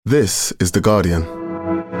This is The Guardian.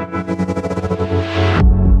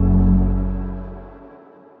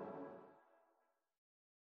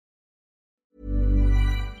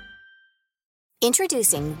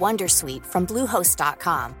 Introducing Wondersuite from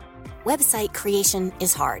Bluehost.com. Website creation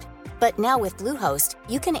is hard, but now with Bluehost,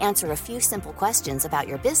 you can answer a few simple questions about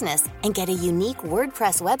your business and get a unique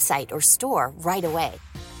WordPress website or store right away.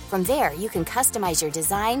 From there, you can customize your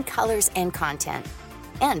design, colors, and content.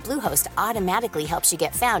 And Bluehost automatically helps you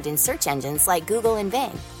get found in search engines like Google and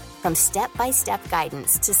Bing. From step-by-step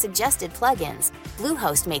guidance to suggested plugins,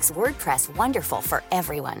 Bluehost makes WordPress wonderful for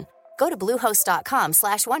everyone. Go to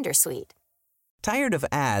bluehost.com/wondersuite. Tired of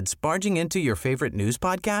ads barging into your favorite news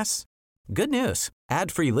podcasts? Good news.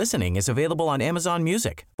 Ad-free listening is available on Amazon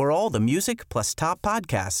Music for all the music plus top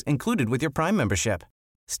podcasts included with your Prime membership.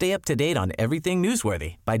 Stay up to date on everything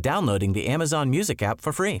newsworthy by downloading the Amazon Music app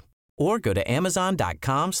for free or go to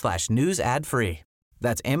amazon.com/news ad free.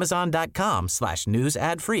 That's amazon.com/news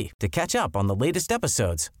ad free to catch up on the latest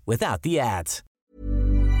episodes without the ads.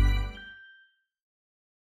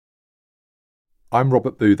 I'm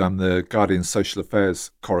Robert Booth, I'm the Guardian Social Affairs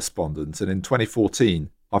correspondent, and in 2014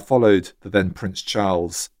 I followed the then Prince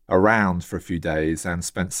Charles around for a few days and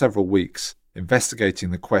spent several weeks investigating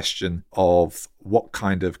the question of what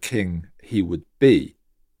kind of king he would be.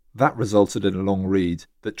 That resulted in a long read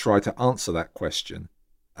that tried to answer that question.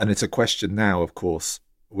 And it's a question now, of course,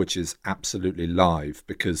 which is absolutely live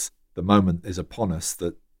because the moment is upon us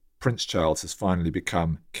that Prince Charles has finally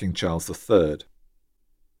become King Charles III.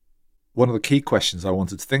 One of the key questions I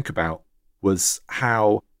wanted to think about was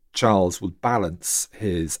how Charles would balance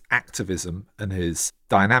his activism and his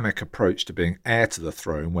dynamic approach to being heir to the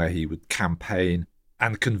throne, where he would campaign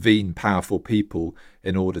and convene powerful people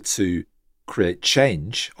in order to create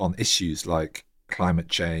change on issues like climate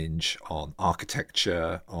change, on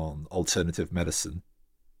architecture, on alternative medicine,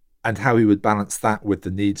 and how he would balance that with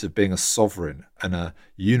the needs of being a sovereign and a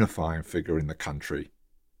unifying figure in the country.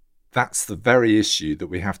 That's the very issue that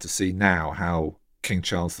we have to see now, how King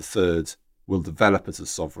Charles III will develop as a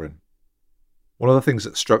sovereign. One of the things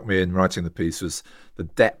that struck me in writing the piece was the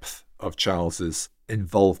depth of Charles's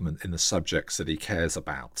involvement in the subjects that he cares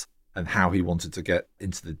about and how he wanted to get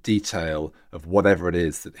into the detail of whatever it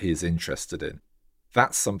is that he is interested in.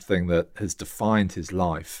 That's something that has defined his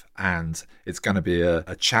life, and it's going to be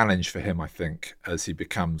a challenge for him, I think, as he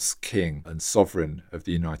becomes king and sovereign of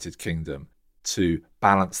the United Kingdom, to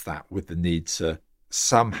balance that with the need to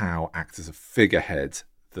somehow act as a figurehead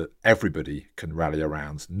that everybody can rally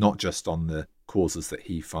around, not just on the causes that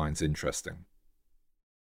he finds interesting.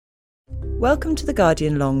 Welcome to The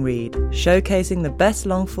Guardian Long Read, showcasing the best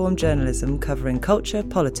long-form journalism covering culture,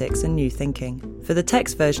 politics and new thinking. For the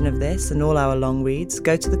text version of this and all our long reads,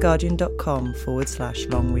 go to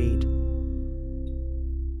theguardian.com/long read.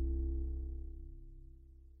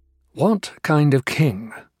 What Kind of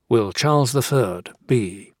King Will Charles III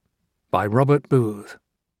Be? By Robert Booth.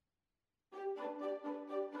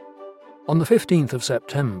 On the 15th of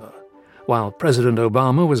September, while President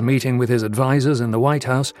Obama was meeting with his advisors in the White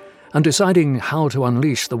House and deciding how to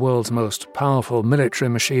unleash the world's most powerful military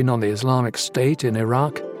machine on the Islamic State in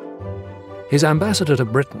Iraq, his ambassador to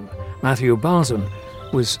Britain, Matthew Barzun,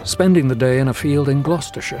 was spending the day in a field in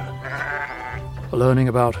Gloucestershire, learning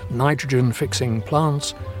about nitrogen-fixing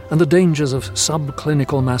plants and the dangers of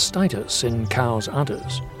subclinical mastitis in cows'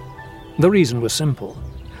 udders. The reason was simple.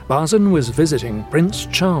 Barzun was visiting Prince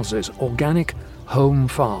Charles's organic home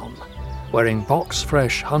farm. Wearing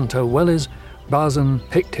box-fresh Hunter wellies, Barzun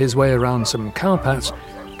picked his way around some cowpats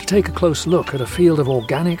to take a close look at a field of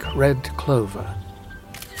organic red clover.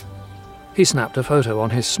 He snapped a photo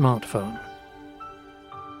on his smartphone.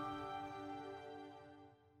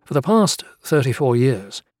 For the past 34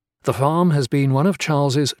 years, the farm has been one of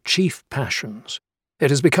Charles's chief passions. It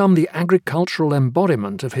has become the agricultural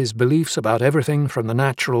embodiment of his beliefs about everything from the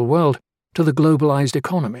natural world to the globalized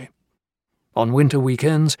economy. On winter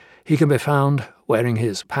weekends, he can be found wearing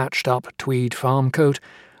his patched-up tweed farm coat,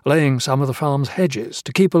 laying some of the farm's hedges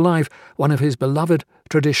to keep alive one of his beloved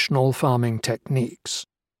traditional farming techniques.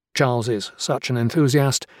 Charles is such an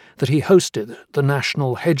enthusiast that he hosted the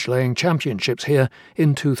National Hedge-Laying Championships here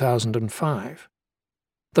in 2005.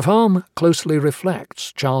 The farm closely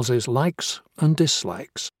reflects Charles's likes and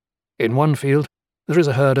dislikes. In one field, there is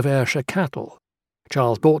a herd of Ayrshire cattle.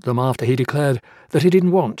 Charles bought them after he declared that he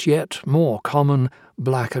didn't want yet more common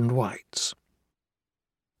black and whites.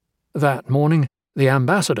 That morning, the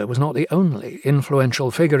ambassador was not the only influential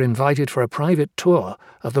figure invited for a private tour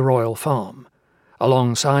of the royal farm.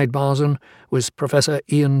 Alongside Barzun was Professor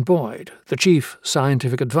Ian Boyd, the Chief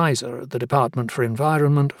Scientific Advisor at the Department for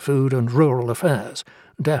Environment, Food and Rural Affairs,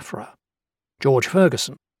 DEFRA, George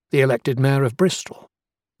Ferguson, the elected Mayor of Bristol,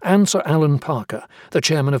 and Sir Alan Parker, the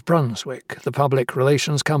Chairman of Brunswick, the public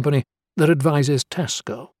relations company that advises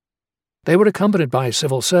Tesco. They were accompanied by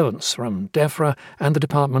civil servants from DEFRA and the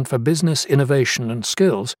Department for Business, Innovation and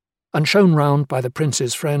Skills, and shown round by the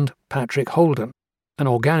Prince's friend Patrick Holden, an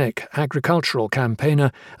organic agricultural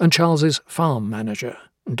campaigner, and Charles's farm manager,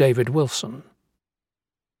 David Wilson.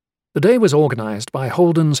 The day was organised by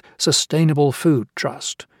Holden's Sustainable Food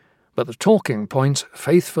Trust, but the talking points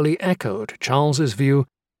faithfully echoed Charles's view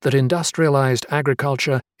that industrialised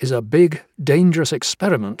agriculture is a big, dangerous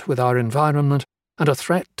experiment with our environment and a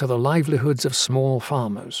threat to the livelihoods of small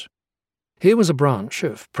farmers. Here was a branch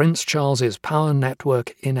of Prince Charles's power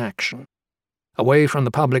network in action. Away from the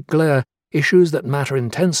public glare, issues that matter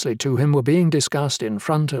intensely to him were being discussed in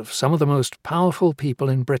front of some of the most powerful people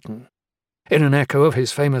in Britain. In an echo of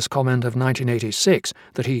his famous comment of 1986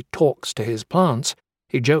 that he talks to his plants,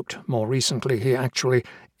 he joked more recently he actually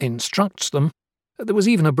instructs them. There was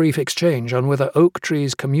even a brief exchange on whether oak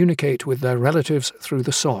trees communicate with their relatives through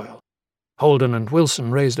the soil. Holden and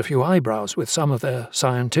Wilson raised a few eyebrows with some of their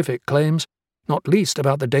scientific claims, not least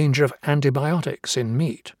about the danger of antibiotics in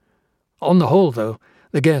meat. On the whole, though,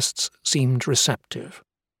 the guests seemed receptive.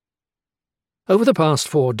 Over the past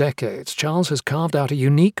 4 decades, Charles has carved out a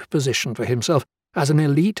unique position for himself as an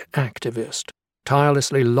elite activist,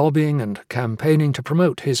 tirelessly lobbying and campaigning to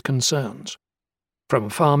promote his concerns. From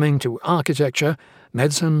farming to architecture,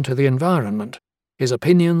 medicine to the environment, his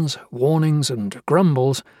opinions, warnings and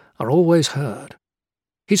grumbles are always heard.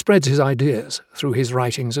 He spreads his ideas through his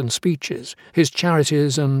writings and speeches, his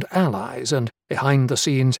charities and allies, and behind the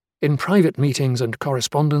scenes in private meetings and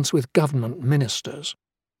correspondence with government ministers.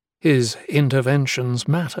 His interventions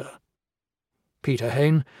matter. Peter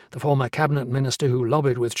Hain, the former cabinet minister who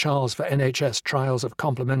lobbied with Charles for NHS trials of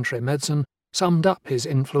complementary medicine, summed up his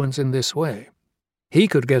influence in this way. He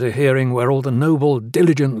could get a hearing where all the noble,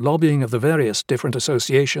 diligent lobbying of the various different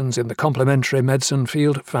associations in the complementary medicine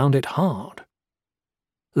field found it hard.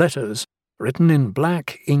 Letters, written in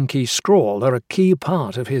black, inky scrawl, are a key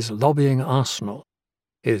part of his lobbying arsenal.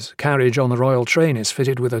 His carriage on the royal train is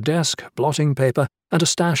fitted with a desk, blotting paper, and a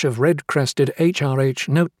stash of red-crested HRH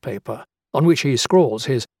notepaper, on which he scrawls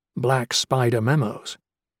his black spider memos.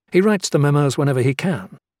 He writes the memos whenever he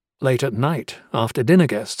can, late at night, after dinner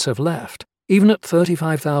guests have left, even at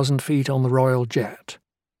 35,000 feet on the royal jet.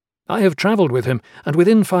 I have travelled with him, and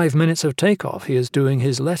within 5 minutes of takeoff he is doing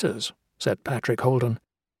his letters, said Patrick Holden.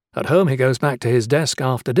 At home he goes back to his desk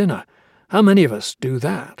after dinner. How many of us do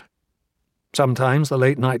that? Sometimes the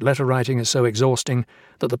late-night letter-writing is so exhausting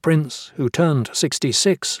that the prince, who turned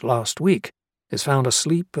 66 last week, is found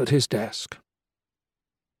asleep at his desk.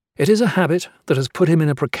 It is a habit that has put him in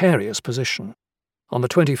a precarious position. On the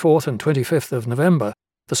 24th and 25th of November,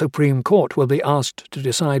 the Supreme Court will be asked to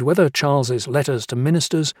decide whether Charles's letters to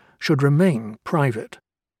ministers should remain private.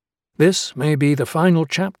 This may be the final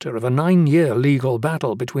chapter of a 9-year legal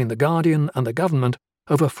battle between the Guardian and the government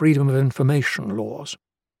over freedom of information laws.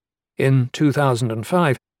 In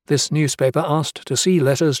 2005, this newspaper asked to see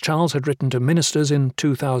letters Charles had written to ministers in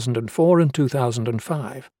 2004 and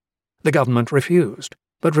 2005. The government refused,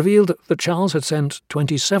 but revealed that Charles had sent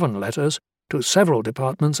 27 letters to several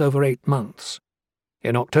departments over 8 months.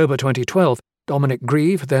 In October 2012, Dominic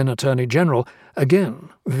Grieve, then Attorney General, again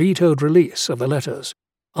vetoed release of the letters,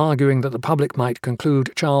 arguing that the public might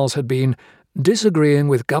conclude Charles had been disagreeing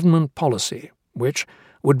with government policy, which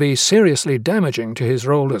would be seriously damaging to his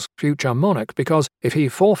role as future monarch because if he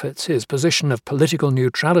forfeits his position of political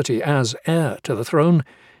neutrality as heir to the throne,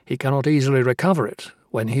 he cannot easily recover it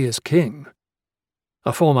when he is king.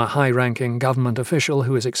 A former high-ranking government official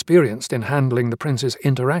who is experienced in handling the prince's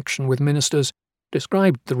interaction with ministers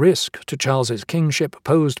described the risk to Charles's kingship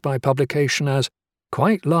posed by publication as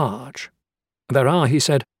quite large. There are, he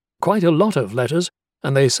said, quite a lot of letters,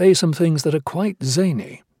 and they say some things that are quite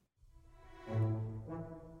zany.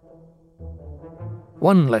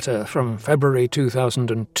 One letter from February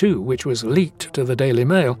 2002, which was leaked to the Daily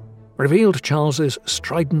Mail, revealed Charles's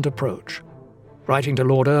strident approach. Writing to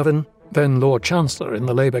Lord Irvine, then Lord Chancellor in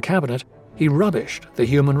the Labour cabinet, he rubbished the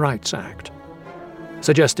Human Rights Act,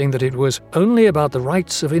 suggesting that it was only about the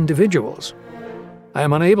rights of individuals. I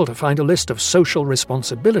am unable to find a list of social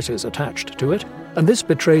responsibilities attached to it, and this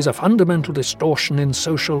betrays a fundamental distortion in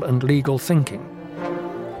social and legal thinking.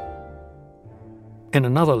 In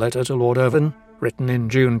another letter to Lord Irvine, written in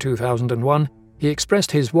June 2001, he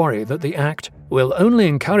expressed his worry that the Act will only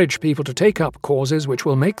encourage people to take up causes which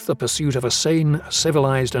will make the pursuit of a sane,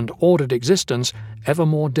 civilized and ordered existence ever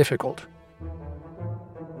more difficult.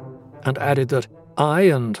 And added that I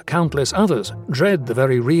and countless others dread the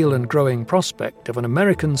very real and growing prospect of an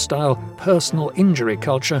American-style personal injury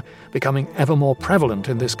culture becoming ever more prevalent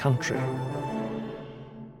in this country.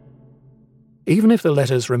 Even if the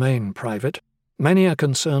letters remain private, many are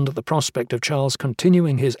concerned at the prospect of Charles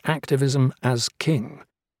continuing his activism as king.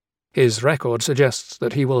 His record suggests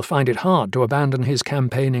that he will find it hard to abandon his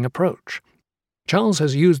campaigning approach. Charles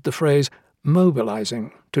has used the phrase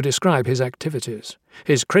mobilizing to describe his activities.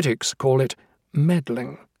 His critics call it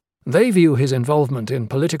meddling. They view his involvement in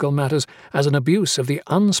political matters as an abuse of the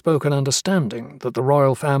unspoken understanding that the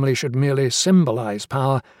royal family should merely symbolize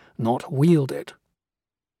power, not wield it.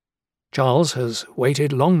 Charles has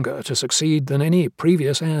waited longer to succeed than any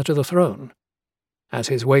previous heir to the throne. As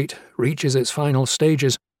his wait reaches its final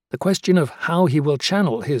stages, the question of how he will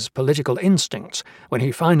channel his political instincts when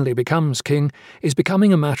he finally becomes king is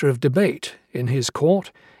becoming a matter of debate in his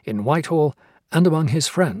court, in Whitehall, and among his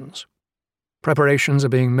friends. Preparations are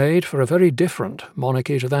being made for a very different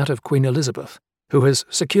monarchy to that of Queen Elizabeth, who has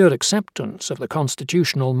secured acceptance of the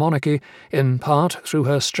constitutional monarchy in part through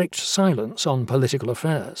her strict silence on political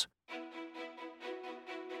affairs.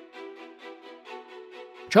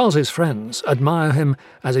 Charles's friends admire him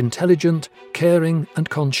as intelligent, caring and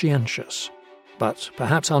conscientious. But,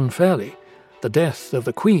 perhaps unfairly, the death of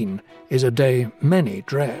the Queen is a day many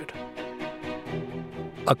dread.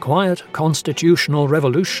 A quiet constitutional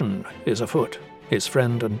revolution is afoot, his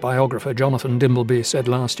friend and biographer Jonathan Dimbleby said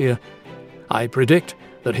last year. I predict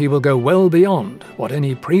that he will go well beyond what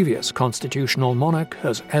any previous constitutional monarch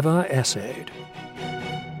has ever essayed.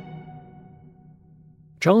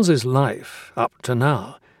 Charles's life, up to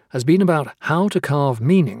now, has been about how to carve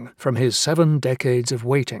meaning from his 7 decades of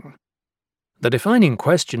waiting. The defining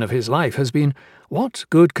question of his life has been, what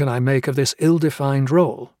good can I make of this ill-defined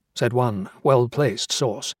role, said one well-placed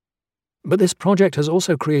source. But this project has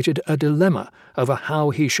also created a dilemma over how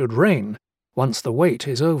he should reign once the wait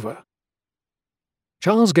is over.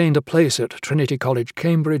 Charles gained a place at Trinity College,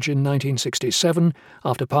 Cambridge in 1967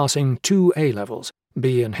 after passing 2 A-levels,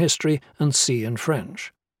 B in History and C in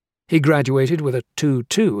French. He graduated with a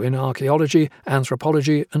 2-2 in archaeology,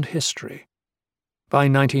 anthropology and history. By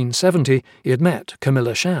 1970, he had met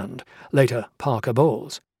Camilla Shand, later Parker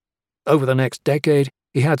Bowles. Over the next decade,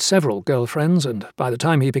 he had several girlfriends, and by the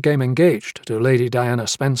time he became engaged to Lady Diana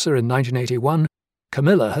Spencer in 1981,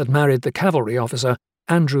 Camilla had married the cavalry officer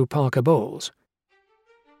Andrew Parker Bowles.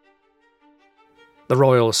 The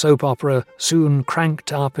royal soap opera soon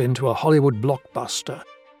cranked up into a Hollywood blockbuster.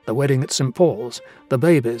 The Wedding at St. Paul's, The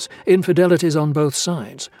Babies, Infidelities on Both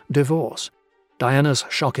Sides, Divorce, Diana's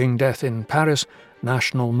shocking death in Paris,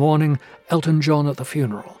 national mourning, Elton John at the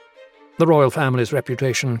funeral. The royal family's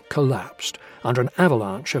reputation collapsed under an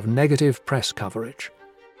avalanche of negative press coverage.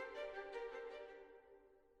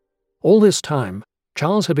 All this time,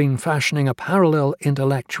 Charles had been fashioning a parallel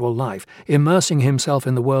intellectual life, immersing himself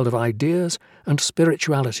in the world of ideas and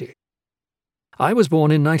spirituality. I was born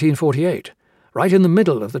in 1948, right in the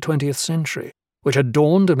middle of the 20th century, which had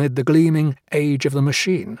dawned amid the gleaming age of the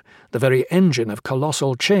machine, the very engine of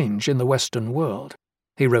colossal change in the Western world,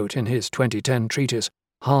 he wrote in his 2010 treatise,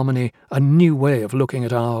 Harmony, A New Way of Looking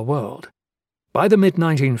at Our World. By the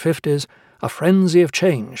mid-1950s, a frenzy of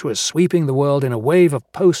change was sweeping the world in a wave of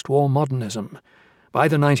post-war modernism. By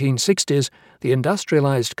the 1960s, the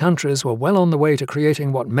industrialized countries were well on the way to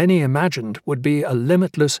creating what many imagined would be a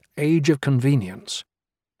limitless age of convenience.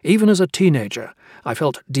 Even as a teenager, I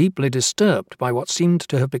felt deeply disturbed by what seemed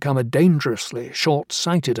to have become a dangerously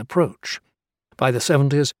short-sighted approach. By the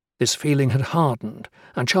 70s, this feeling had hardened,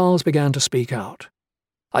 and Charles began to speak out.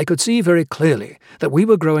 I could see very clearly that we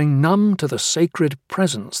were growing numb to the sacred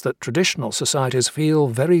presence that traditional societies feel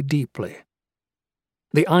very deeply.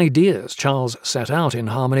 The ideas Charles set out in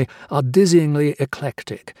Harmony are dizzyingly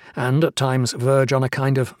eclectic and at times verge on a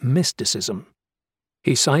kind of mysticism.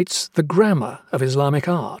 He cites the grammar of Islamic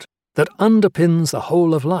art that underpins the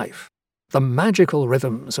whole of life, the magical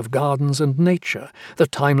rhythms of gardens and nature, the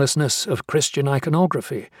timelessness of Christian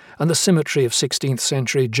iconography, and the symmetry of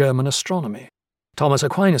 16th-century German astronomy, Thomas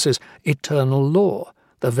Aquinas' eternal law,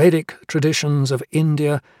 the Vedic traditions of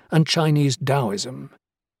India, and Chinese Taoism.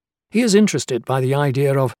 He is interested by the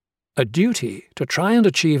idea of a duty to try and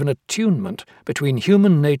achieve an attunement between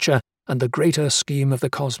human nature and the greater scheme of the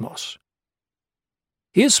cosmos.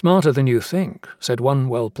 He is smarter than you think, said one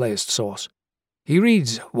well-placed source. He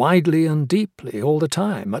reads widely and deeply all the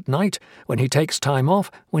time, at night, when he takes time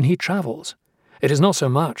off, when he travels. It is not so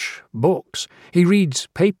much books. He reads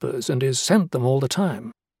papers and is sent them all the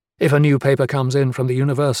time. If a new paper comes in from the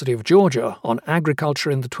University of Georgia on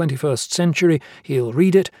agriculture in the 21st century, he'll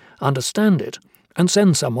read it, understand it, and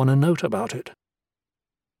send someone a note about it.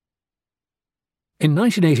 In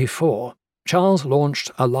 1984, Charles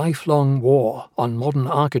launched a lifelong war on modern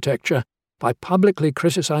architecture by publicly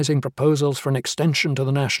criticising proposals for an extension to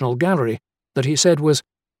the National Gallery that he said was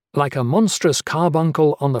like a monstrous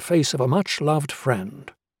carbuncle on the face of a much-loved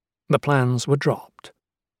friend. The plans were dropped.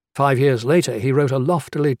 5 years later, he wrote a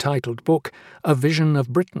loftily titled book, A Vision of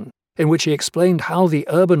Britain, in which he explained how the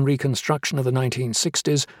urban reconstruction of the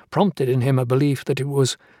 1960s prompted in him a belief that it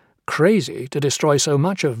was crazy to destroy so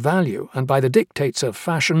much of value and, by the dictates of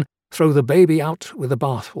fashion, throw the baby out with the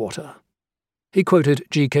bathwater. He quoted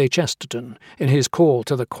G.K. Chesterton in his call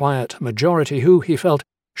to the quiet majority who, he felt,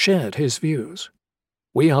 shared his views.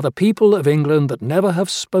 "We are the people of England that never have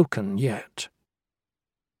spoken yet."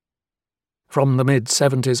 From the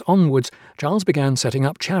mid-70s onwards, Charles began setting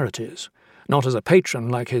up charities, not as a patron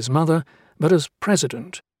like his mother, but as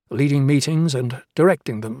president, leading meetings and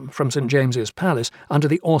directing them from St. James's Palace under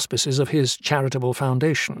the auspices of his charitable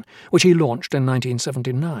foundation, which he launched in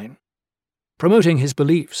 1979. Promoting his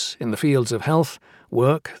beliefs in the fields of health,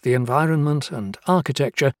 work, the environment and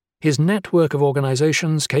architecture, his network of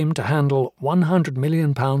organisations came to handle £100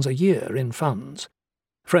 million a year in funds.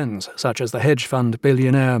 Friends such as the hedge fund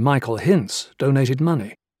billionaire Michael Hintz donated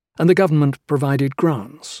money, and the government provided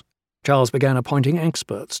grants. Charles began appointing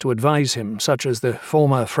experts to advise him, such as the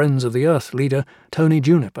former Friends of the Earth leader Tony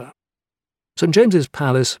Juniper. St. James's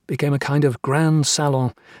Palace became a kind of grand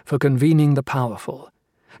salon for convening the powerful.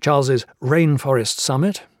 Charles's Rainforest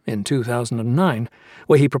Summit in 2009,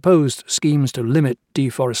 where he proposed schemes to limit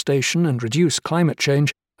deforestation and reduce climate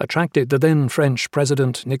change, attracted the then French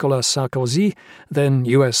President Nicolas Sarkozy, then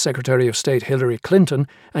US Secretary of State Hillary Clinton,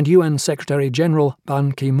 and UN Secretary-General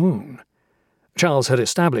Ban Ki-moon. Charles had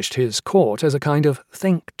established his court as a kind of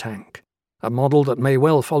think tank, a model that may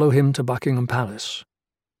well follow him to Buckingham Palace.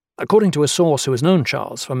 According to a source who has known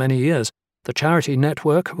Charles for many years, the charity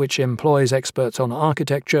network, which employs experts on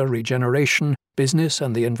architecture, regeneration, business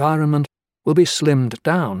and the environment, will be slimmed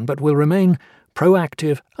down but will remain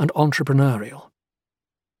proactive and entrepreneurial.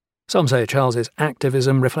 Some say Charles's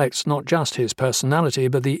activism reflects not just his personality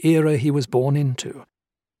but the era he was born into.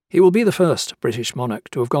 He will be the first British monarch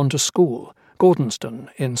to have gone to school, Gordonston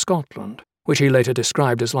in Scotland, which he later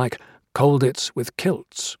described as like Colditz with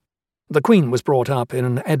kilts. The Queen was brought up in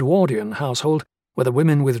an Edwardian household where the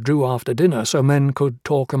women withdrew after dinner so men could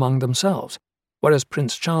talk among themselves, whereas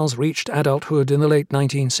Prince Charles reached adulthood in the late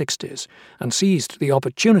 1960s and seized the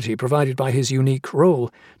opportunity provided by his unique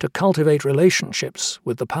role to cultivate relationships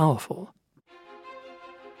with the powerful.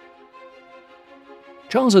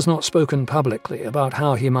 Charles has not spoken publicly about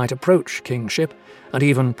how he might approach kingship, and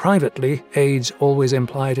even privately, AIDS always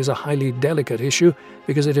implied is a highly delicate issue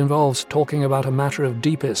because it involves talking about a matter of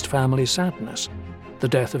deepest family sadness, the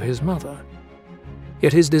death of his mother.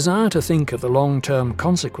 Yet his desire to think of the long-term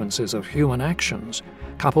consequences of human actions,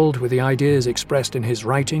 coupled with the ideas expressed in his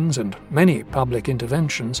writings and many public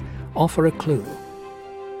interventions, offer a clue.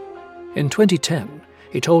 In 2010,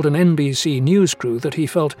 he told an NBC News crew that he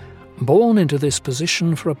felt born into this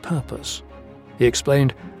position for a purpose. He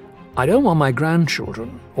explained, "I don't want my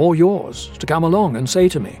grandchildren, or yours, to come along and say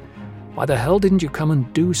to me, 'Why the hell didn't you come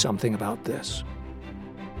and do something about this?'"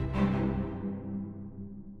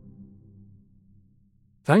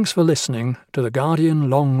 Thanks for listening to The Guardian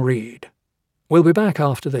Long Read. We'll be back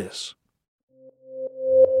after this.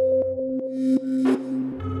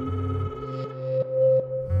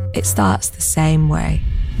 It starts the same way.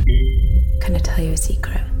 Can I tell you a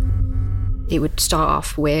secret? It would start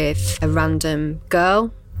off with a random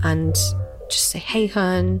girl and just say, "Hey,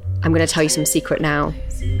 hun, I'm going to tell you some secret now.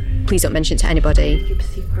 Please don't mention it to anybody." Keep a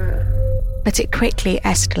secret. But it quickly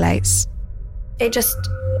escalates. It just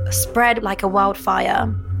spread like a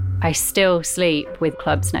wildfire. I still sleep with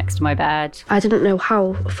clubs next to my bed. I didn't know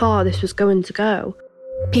how far this was going to go.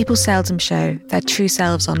 People seldom show their true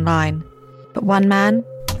selves online. But one man,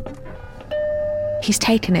 he's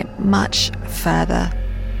taken it much further.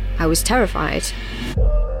 I was terrified.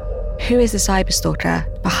 Who is the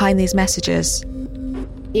cyberstalker behind these messages?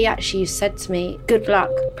 He actually said to me, "Good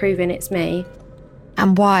luck proving it's me."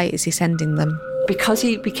 And why is he sending them? Because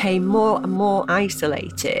he became more and more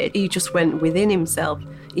isolated, he just went within himself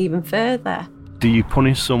even further. Do you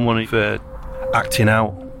punish someone for acting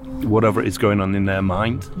out whatever is going on in their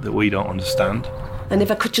mind that we don't understand? And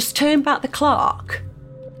if I could just turn back the clock.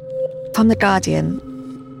 From The Guardian,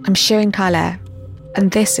 I'm Shirin Khaleh,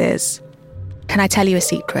 and this is Can I Tell You a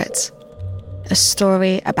Secret? A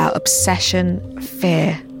story about obsession,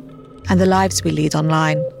 fear, and the lives we lead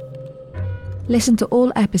online. Listen to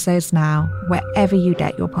all episodes now, wherever you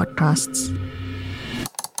get your podcasts.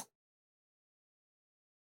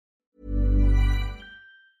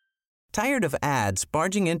 Tired of ads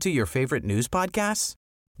barging into your favorite news podcasts?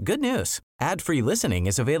 Good news. Ad-free listening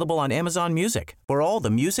is available on Amazon Music for all the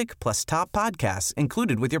music plus top podcasts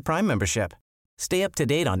included with your Prime membership. Stay up to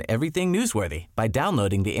date on everything newsworthy by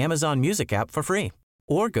downloading the Amazon Music app for free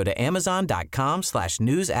or go to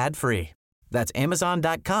amazon.com/news ad free. That's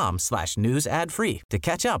amazon.com/news ad free to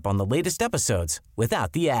catch up on the latest episodes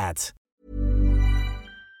without the ads.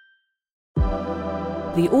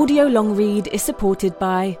 The audio long read is supported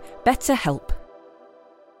by BetterHelp.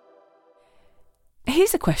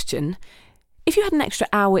 Here's a question. If you had an extra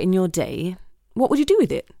hour in your day, what would you do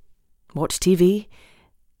with it? Watch TV?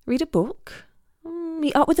 Read a book?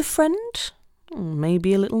 Meet up with a friend?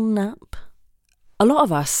 Maybe a little nap? A lot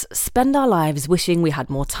of us spend our lives wishing we had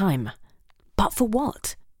more time. But for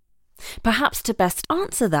what? Perhaps to best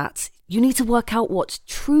answer that, you need to work out what's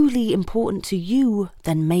truly important to you,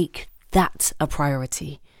 then make that a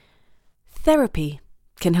priority. Therapy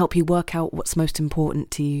can help you work out what's most important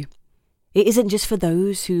to you. It isn't just for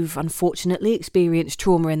those who've unfortunately experienced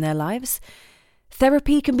trauma in their lives.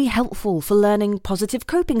 Therapy can be helpful for learning positive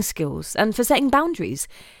coping skills and for setting boundaries.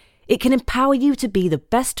 It can empower you to be the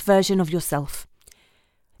best version of yourself.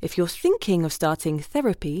 If you're thinking of starting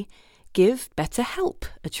therapy, give BetterHelp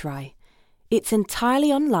a try. It's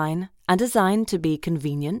entirely online and designed to be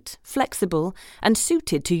convenient, flexible, and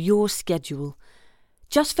suited to your schedule.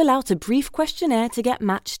 Just fill out a brief questionnaire to get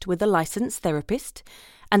matched with a licensed therapist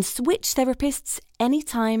and switch therapists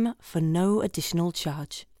anytime for no additional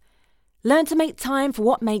charge. Learn to make time for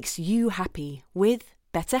what makes you happy with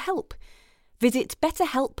BetterHelp. Visit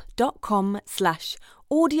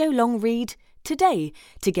betterhelp.com/audiolongread today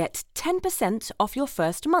to get 10% off your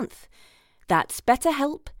first month. That's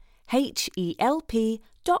BetterHelp,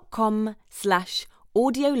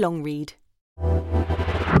 HELP.com/audiolongread.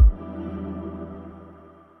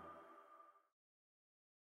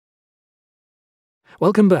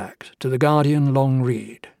 Welcome back to The Guardian Long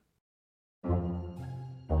Read.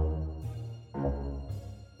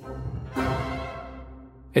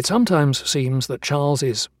 It sometimes seems that Charles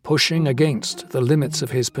is pushing against the limits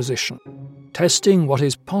of his position, testing what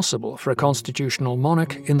is possible for a constitutional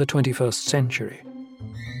monarch in the 21st century.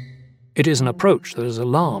 It is an approach that has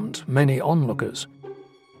alarmed many onlookers.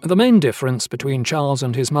 The main difference between Charles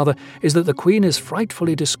and his mother is that the Queen is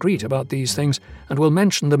frightfully discreet about these things and will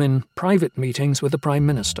mention them in private meetings with the Prime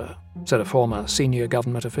Minister, said a former senior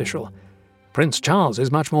government official. Prince Charles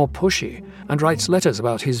is much more pushy and writes letters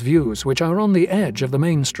about his views, which are on the edge of the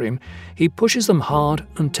mainstream. He pushes them hard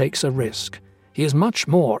and takes a risk. He is much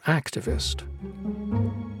more activist.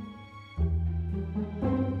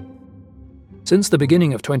 Since the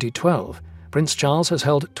beginning of 2012, Prince Charles has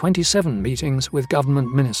held 27 meetings with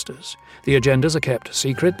government ministers. The agendas are kept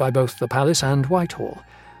secret by both the Palace and Whitehall,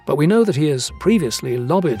 but we know that he has previously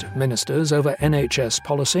lobbied ministers over NHS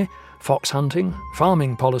policy, fox hunting,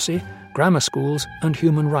 farming policy, grammar schools and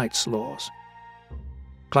human rights laws.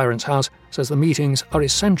 Clarence House says the meetings are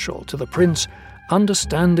essential to the Prince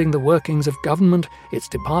understanding the workings of government, its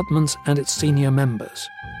departments and its senior members.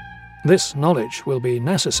 This knowledge will be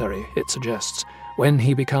necessary, it suggests, when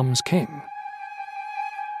he becomes king.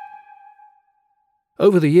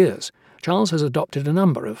 Over the years, Charles has adopted a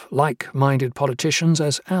number of like-minded politicians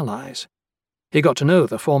as allies. He got to know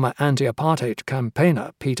the former anti-apartheid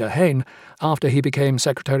campaigner Peter Hain after he became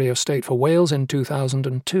Secretary of State for Wales in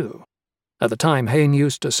 2002. At the time, Hain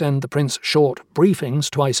used to send the Prince short briefings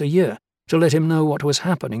twice a year to let him know what was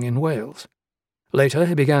happening in Wales. Later,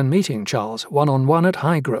 he began meeting Charles one-on-one at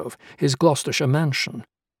Highgrove, his Gloucestershire mansion,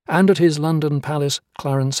 and at his London palace,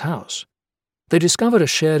 Clarence House. They discovered a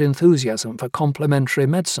shared enthusiasm for complementary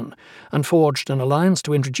medicine and forged an alliance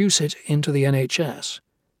to introduce it into the NHS.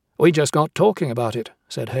 "We just got talking about it,"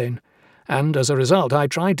 said Hain, "and as a result I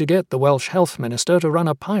tried to get the Welsh Health Minister to run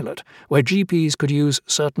a pilot where GPs could use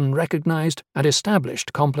certain recognised and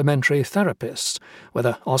established complementary therapists,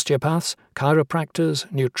 whether osteopaths, chiropractors,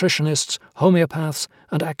 nutritionists, homeopaths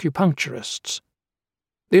and acupuncturists."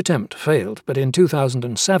 The attempt failed, but in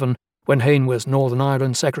 2007, when Hain was Northern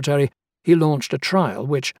Ireland Secretary, he launched a trial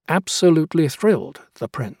which absolutely thrilled the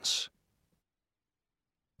Prince.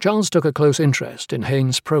 Charles took a close interest in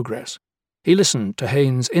Hain's progress. He listened to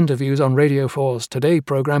Hain's interviews on Radio 4's Today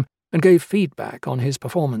programme and gave feedback on his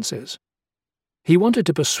performances. He wanted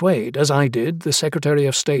to persuade, as I did, the Secretary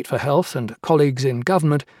of State for Health and colleagues in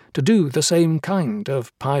government to do the same kind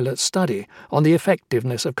of pilot study on the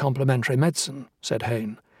effectiveness of complementary medicine, said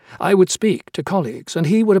Hayne. I would speak to colleagues, and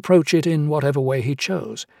he would approach it in whatever way he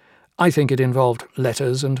chose. I think it involved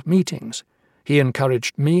letters and meetings. He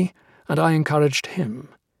encouraged me, and I encouraged him.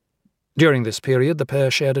 During this period, the pair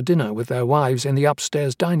shared a dinner with their wives in the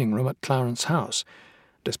upstairs dining room at Clarence House.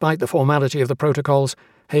 Despite the formality of the protocols,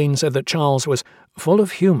 Hayne said that Charles was full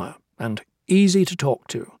of humour and easy to talk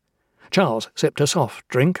to. Charles sipped a soft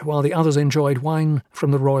drink while the others enjoyed wine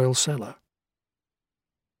from the royal cellar.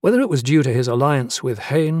 Whether it was due to his alliance with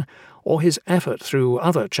Hayne or his effort through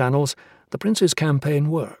other channels, the Prince's campaign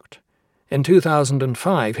worked. In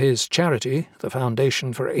 2005, his charity, the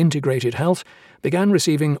Foundation for Integrated Health, began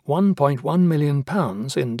receiving £1.1 million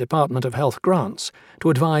in Department of Health grants to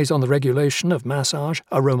advise on the regulation of massage,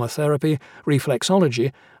 aromatherapy,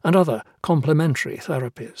 reflexology, and other complementary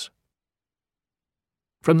therapies.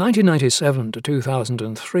 From 1997 to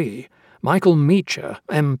 2003, Michael Meacher,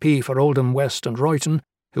 MP for Oldham West and Royton,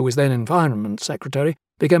 who was then Environment Secretary,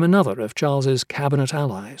 became another of Charles's cabinet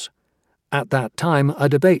allies. At that time, a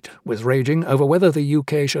debate was raging over whether the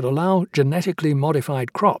UK should allow genetically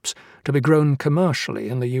modified crops to be grown commercially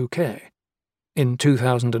in the UK. In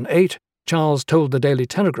 2008, Charles told the Daily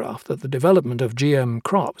Telegraph that the development of GM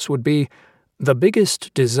crops would be the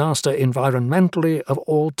biggest disaster environmentally of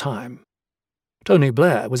all time. Tony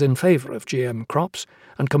Blair was in favour of GM crops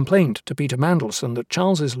and complained to Peter Mandelson that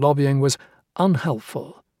Charles's lobbying was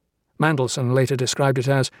unhelpful. Mandelson later described it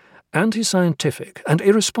as anti-scientific and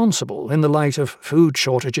irresponsible in the light of food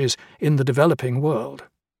shortages in the developing world.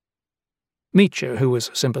 Meacher, who was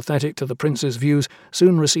sympathetic to the Prince's views,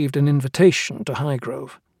 soon received an invitation to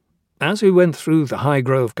Highgrove. As we went through the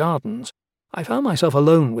Highgrove gardens, I found myself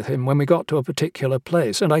alone with him when we got to a particular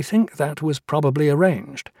place, and I think that was probably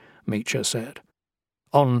arranged, Meacher said.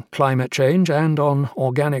 On climate change and on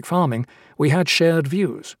organic farming, we had shared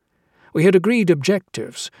views. We had agreed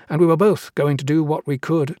objectives, and we were both going to do what we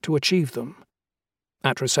could to achieve them.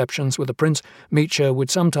 At receptions with the Prince, Meacher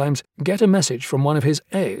would sometimes get a message from one of his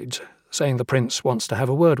aides saying the Prince wants to have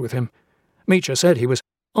a word with him. Meacher said he was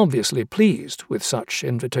obviously pleased with such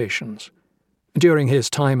invitations. During his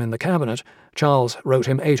time in the cabinet, Charles wrote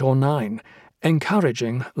him 8 or 9,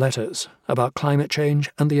 encouraging letters about climate change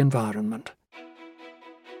and the environment.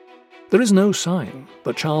 There is no sign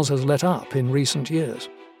that Charles has let up in recent years.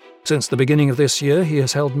 Since the beginning of this year, he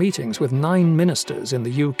has held meetings with 9 ministers in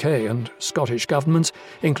the UK and Scottish governments,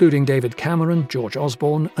 including David Cameron, George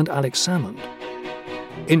Osborne and Alex Salmond.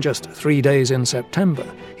 In just 3 days in September,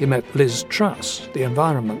 he met Liz Truss, the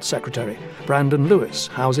Environment Secretary, Brandon Lewis,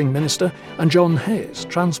 Housing Minister, and John Hayes,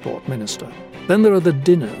 Transport Minister. Then there are the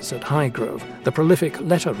dinners at Highgrove, the prolific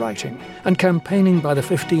letter writing, and campaigning by the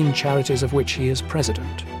 15 charities of which he is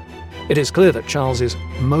president. It is clear that Charles's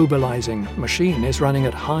mobilising machine is running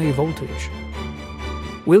at high voltage.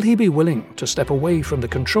 Will he be willing to step away from the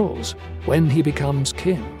controls when he becomes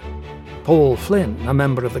king? Paul Flynn, a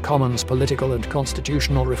member of the Commons Political and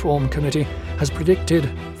Constitutional Reform Committee, has predicted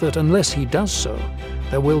that unless he does so,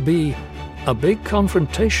 there will be a big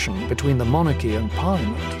confrontation between the monarchy and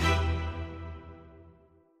Parliament.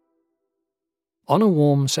 On a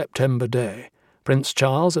warm September day, Prince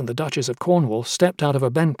Charles and the Duchess of Cornwall stepped out of a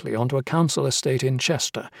Bentley onto a council estate in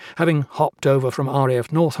Chester, having hopped over from RAF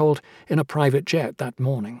Northolt in a private jet that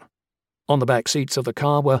morning. On the back seats of the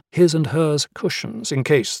car were his and hers cushions in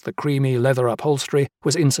case the creamy leather upholstery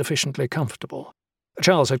was insufficiently comfortable.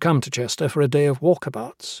 Charles had come to Chester for a day of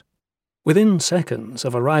walkabouts. Within seconds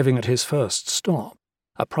of arriving at his first stop,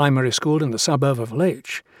 a primary school in the suburb of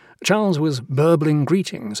Leitch, Charles was burbling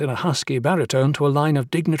greetings in a husky baritone to a line of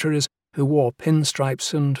dignitaries who wore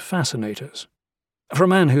pinstripes and fascinators. For a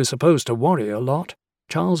man who's supposed to worry a lot,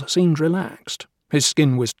 Charles seemed relaxed. His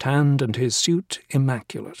skin was tanned and his suit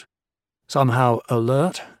immaculate. Somehow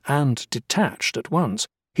alert and detached at once,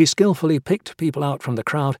 he skillfully picked people out from the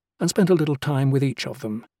crowd and spent a little time with each of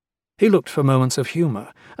them. He looked for moments of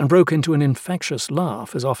humour and broke into an infectious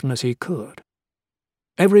laugh as often as he could.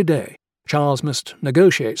 Every day, Charles must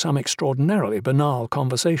negotiate some extraordinarily banal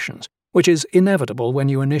conversations, which is inevitable when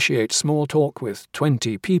you initiate small talk with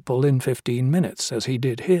 20 people in 15 minutes, as he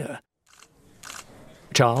did here.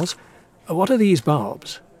 Charles, what are these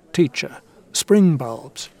bulbs? Teacher, spring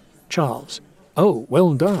bulbs. Charles, oh,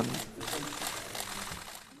 well done.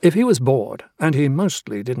 If he was bored, and he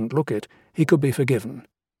mostly didn't look it, he could be forgiven.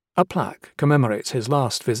 A plaque commemorates his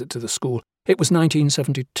last visit to the school. It was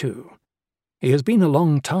 1972. He has been a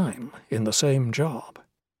long time in the same job.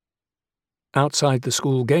 Outside the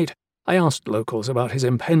school gate, I asked locals about his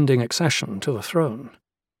impending accession to the throne.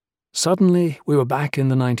 Suddenly, we were back in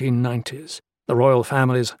the 1990s, the royal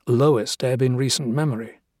family's lowest ebb in recent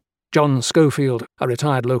memory. John Schofield, a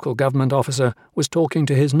retired local government officer, was talking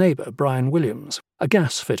to his neighbour, Brian Williams, a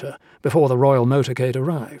gas fitter, before the royal motorcade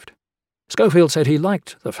arrived. Schofield said he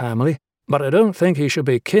liked the family, but I don't think he should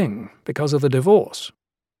be king because of the divorce.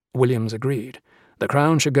 Williams agreed. The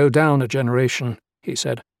crown should go down a generation, he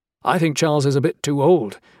said. I think Charles is a bit too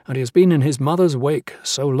old, and he has been in his mother's wake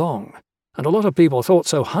so long. And a lot of people thought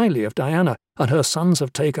so highly of Diana, and her sons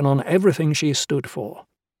have taken on everything she stood for.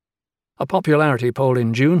 A popularity poll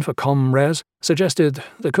in June for ComRes suggested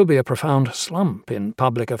there could be a profound slump in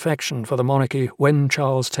public affection for the monarchy when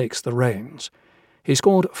Charles takes the reins. He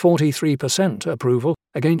scored 43% approval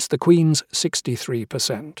against the Queen's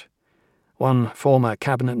 63%. One former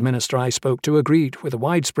cabinet minister I spoke to agreed with a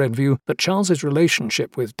widespread view that Charles's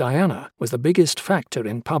relationship with Diana was the biggest factor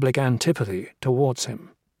in public antipathy towards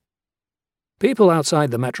him. People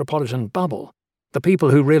outside the metropolitan bubble, the people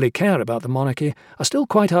who really care about the monarchy, are still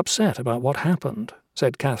quite upset about what happened,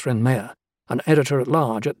 said Catherine Mayer, an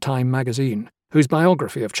editor-at-large at Time magazine, whose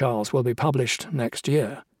biography of Charles will be published next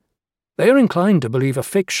year. They are inclined to believe a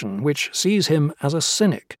fiction which sees him as a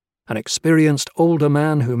cynic, an experienced older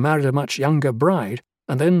man who married a much younger bride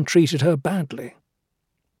and then treated her badly.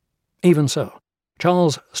 Even so,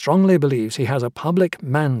 Charles strongly believes he has a public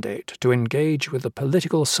mandate to engage with the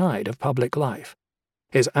political side of public life.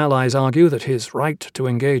 His allies argue that his right to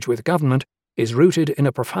engage with government is rooted in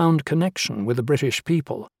a profound connection with the British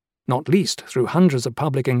people, not least through hundreds of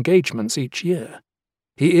public engagements each year.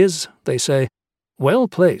 He is, they say, well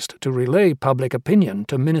placed to relay public opinion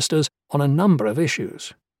to ministers on a number of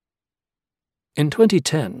issues. In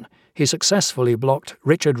 2010, he successfully blocked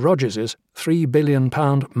Richard Rogers's £3 billion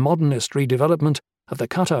modernist redevelopment of the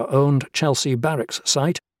Qatar-owned Chelsea Barracks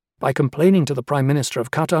site by complaining to the Prime Minister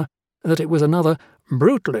of Qatar that it was another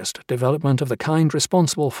brutalist development of the kind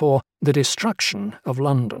responsible for the destruction of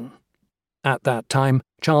London. At that time,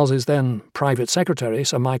 Charles's then Private Secretary,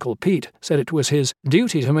 Sir Michael Peat, said it was his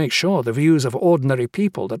duty to make sure the views of ordinary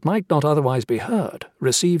people that might not otherwise be heard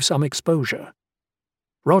receive some exposure.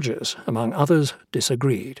 Rogers, among others,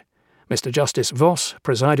 disagreed. Mr. Justice Voss,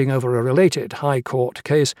 presiding over a related High Court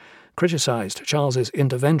case, criticised Charles's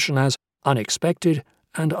intervention as unexpected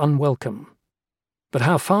and unwelcome. But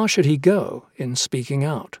how far should he go in speaking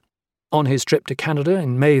out? On his trip to Canada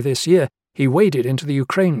in May this year, he waded into the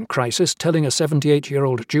Ukraine crisis, telling a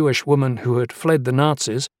 78-year-old Jewish woman who had fled the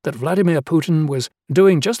Nazis that Vladimir Putin was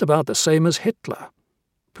doing just about the same as Hitler.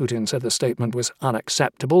 Putin said the statement was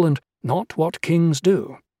unacceptable and not what kings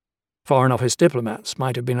do. Foreign Office diplomats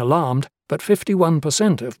might have been alarmed, but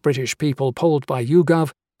 51% of British people polled by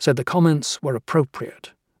YouGov said the comments were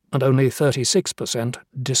appropriate, and only 36%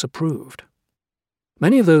 disapproved.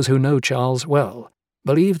 Many of those who know Charles well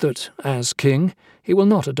believe that, as king, he will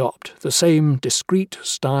not adopt the same discreet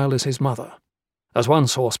style as his mother. As one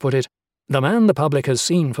source put it, the man the public has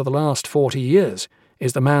seen for the last 40 years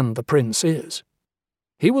is the man the prince is.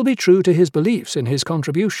 He will be true to his beliefs in his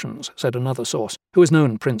contributions, said another source, who has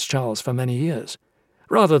known Prince Charles for many years.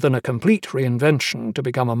 Rather than a complete reinvention to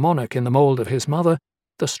become a monarch in the mould of his mother,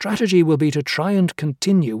 the strategy will be to try and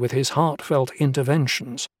continue with his heartfelt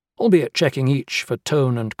interventions, albeit checking each for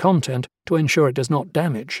tone and content to ensure it does not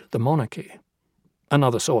damage the monarchy.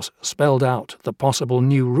 Another source spelled out the possible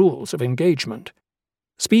new rules of engagement.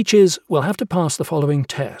 Speeches will have to pass the following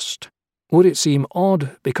test. Would it seem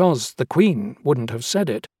odd because the Queen wouldn't have said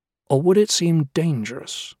it, or would it seem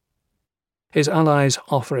dangerous? His allies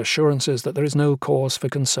offer assurances that there is no cause for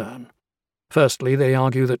concern. Firstly, they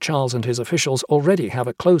argue that Charles and his officials already have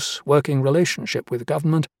a close working relationship with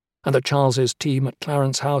government, and that Charles's team at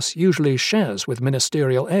Clarence House usually shares with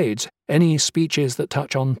ministerial aides any speeches that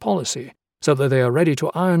touch on policy, so that they are ready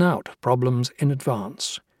to iron out problems in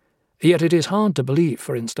advance. Yet it is hard to believe,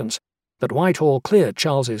 for instance, that Whitehall cleared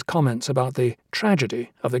Charles's comments about the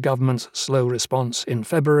tragedy of the government's slow response in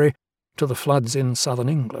February to the floods in southern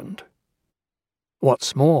England.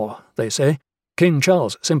 What's more, they say, King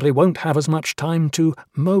Charles simply won't have as much time to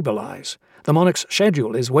mobilise. The monarch's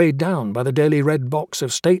schedule is weighed down by the daily red box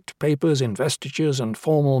of state papers, investitures and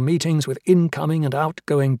formal meetings with incoming and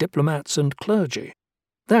outgoing diplomats and clergy.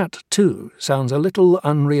 That, too, sounds a little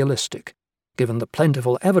unrealistic, given the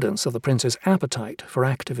plentiful evidence of the prince's appetite for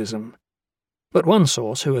activism. But one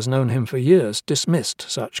source who has known him for years dismissed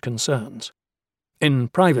such concerns. In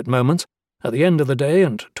private moments, at the end of the day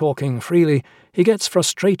and talking freely, he gets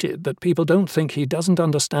frustrated that people don't think he doesn't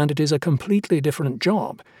understand it is a completely different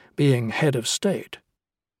job, being head of state.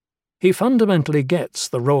 He fundamentally gets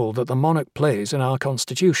the role that the monarch plays in our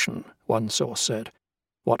constitution, one source said.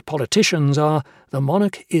 What politicians are, the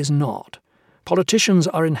monarch is not. Politicians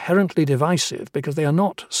are inherently divisive because they are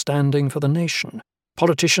not standing for the nation.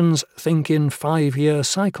 Politicians think in 5-year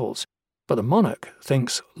cycles, but the monarch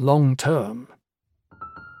thinks long-term.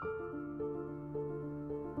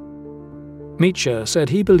 Meacher said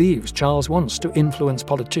he believes Charles wants to influence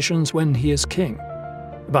politicians when he is king.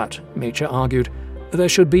 But, Meacher argued, there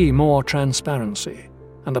should be more transparency,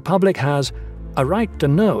 and the public has a right to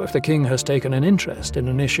know if the king has taken an interest in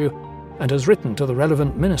an issue and has written to the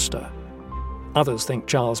relevant minister. Others think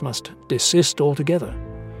Charles must desist altogether.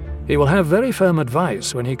 He will have very firm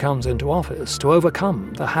advice when he comes into office to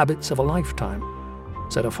overcome the habits of a lifetime,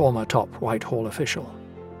 said a former top Whitehall official.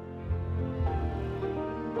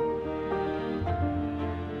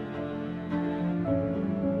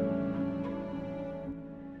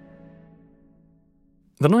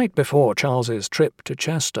 The night before Charles's trip to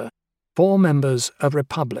Chester, 4 members of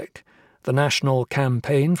Republic, the national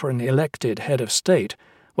campaign for an elected head of state,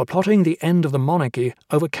 were plotting the end of the monarchy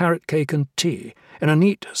over carrot cake and tea in a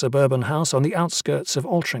neat suburban house on the outskirts of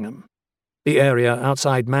Altrincham. The area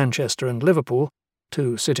outside Manchester and Liverpool,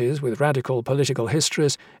 2 cities with radical political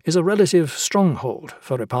histories, is a relative stronghold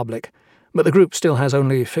for Republic, but the group still has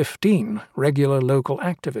only 15 regular local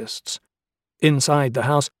activists. Inside the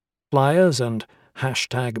house, flyers and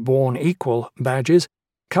 #BornEqual badges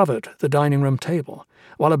covered the dining room table,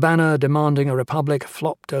 while a banner demanding a republic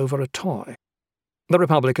flopped over a toy. The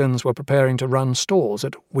Republicans were preparing to run stalls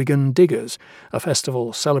at Wigan Diggers, a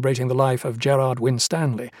festival celebrating the life of Gerard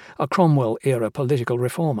Winstanley, a Cromwell-era political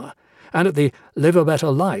reformer, and at the Live a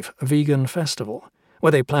Better Life vegan festival,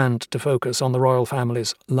 where they planned to focus on the royal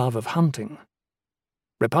family's love of hunting.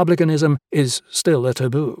 Republicanism is still a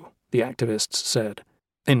taboo, the activists said.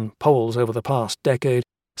 In polls over the past decade,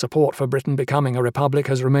 support for Britain becoming a republic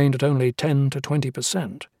has remained at only 10 to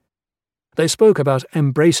 20%. They spoke about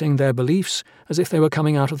embracing their beliefs as if they were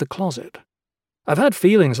coming out of the closet. "I've had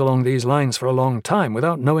feelings along these lines for a long time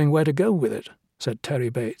without knowing where to go with it," said Terry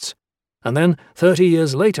Bates. "And then, 30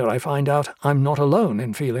 years later, I find out I'm not alone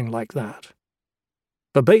in feeling like that."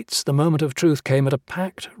 For Bates, the moment of truth came at a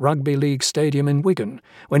packed rugby league stadium in Wigan,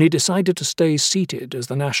 when he decided to stay seated as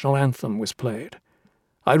the national anthem was played.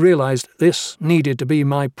 "I realised this needed to be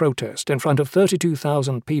my protest in front of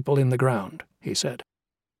 32,000 people in the ground," he said.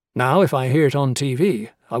 "Now, if I hear it on TV,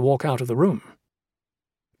 I walk out of the room."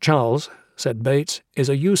 Charles, said Bates, is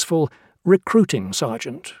a useful recruiting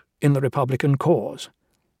sergeant in the Republican cause.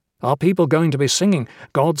 "Are people going to be singing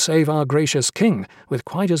 'God Save Our Gracious King' with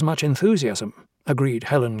quite as much enthusiasm?" agreed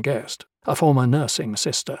Helen Guest, a former nursing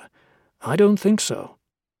sister. "I don't think so."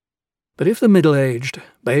 But if the middle-aged,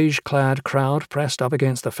 beige-clad crowd pressed up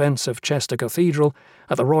against the fence of Chester Cathedral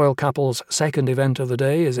at the royal couple's second event of the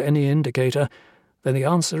day is any indicator, then the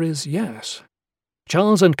answer is yes.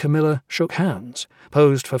 Charles and Camilla shook hands,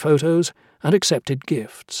 posed for photos, and accepted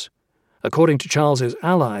gifts. According to Charles's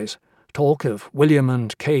allies, talk of William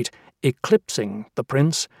and Kate eclipsing the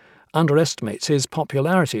prince underestimates his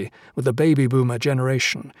popularity with the baby boomer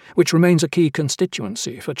generation, which remains a key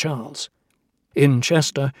constituency for Charles. In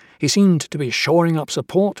Chester, he seemed to be shoring up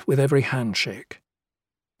support with every handshake.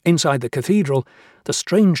 Inside the cathedral, the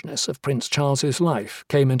strangeness of Prince Charles's life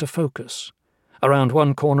came into focus. Around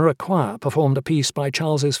one corner, a choir performed a piece by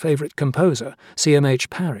Charles's favourite composer, CMH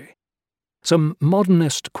Parry. Some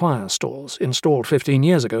modernist choir stalls installed 15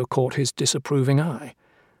 years ago caught his disapproving eye.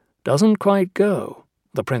 "Doesn't quite go,"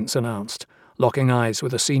 the prince announced, locking eyes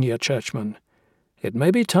with a senior churchman. "It may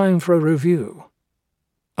be time for a review."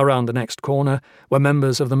 Around the next corner were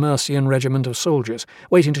members of the Mercian Regiment of Soldiers,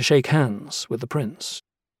 waiting to shake hands with the prince.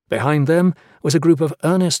 Behind them was a group of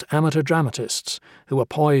earnest amateur dramatists who were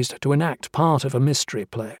poised to enact part of a mystery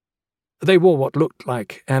play. They wore what looked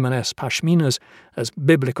like M&S pashminas as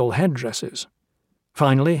biblical headdresses.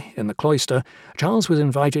 Finally, in the cloister, Charles was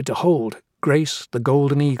invited to hold Grace the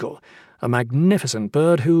Golden Eagle, a magnificent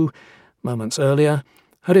bird who, moments earlier,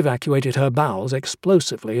 had evacuated her bowels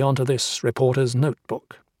explosively onto this reporter's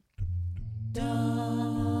notebook.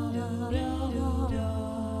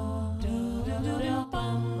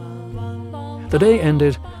 The day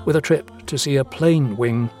ended with a trip to see a plane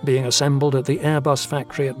wing being assembled at the Airbus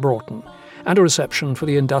factory at Broughton, and a reception for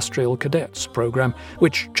the Industrial Cadets programme,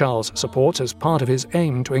 which Charles supports as part of his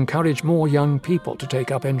aim to encourage more young people to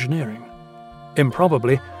take up engineering.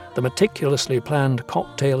 Improbably, the meticulously planned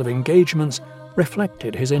cocktail of engagements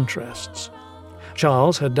reflected his interests.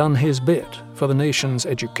 Charles had done his bit for the nation's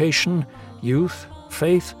education, youth,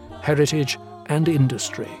 faith, heritage, and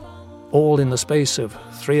industry, all in the space of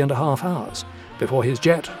 3.5 hours, before his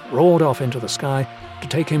jet roared off into the sky to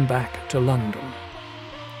take him back to London.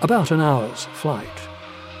 About an hour's flight.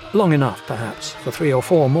 Long enough, perhaps, for 3 or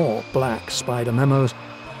 4 more black spider memos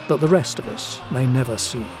that the rest of us may never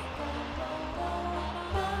see.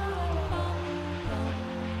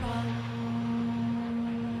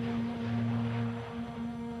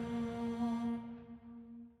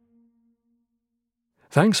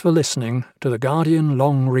 Thanks for listening to The Guardian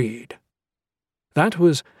Long Read. That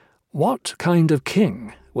was What Kind of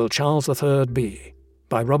King Will Charles III Be?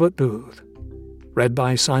 By Robert Booth, read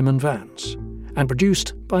by Simon Vance, and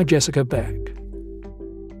produced by Jessica Beck.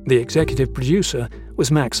 The executive producer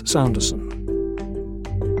was Max Sanderson.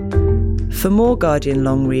 For more Guardian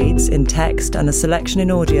long reads in text and a selection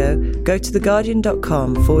in audio, go to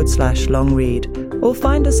theguardian.com/long read or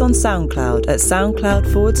find us on SoundCloud at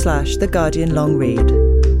SoundCloud/The Guardian Long Read.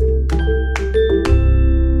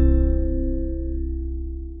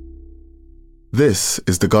 This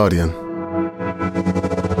is The Guardian.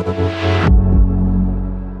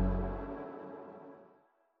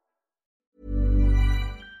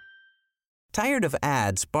 Tired of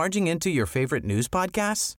ads barging into your favorite news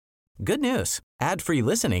podcasts? Good news. Ad-free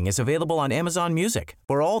listening is available on Amazon Music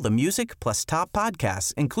for all the music plus top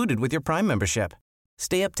podcasts included with your Prime membership.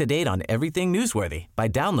 Stay up to date on everything newsworthy by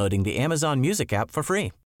downloading the Amazon Music app for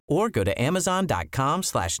free or go to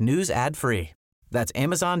amazon.com/news ad free. That's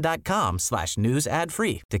amazon.com/news ad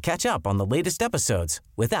free to catch up on the latest episodes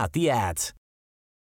without the ads.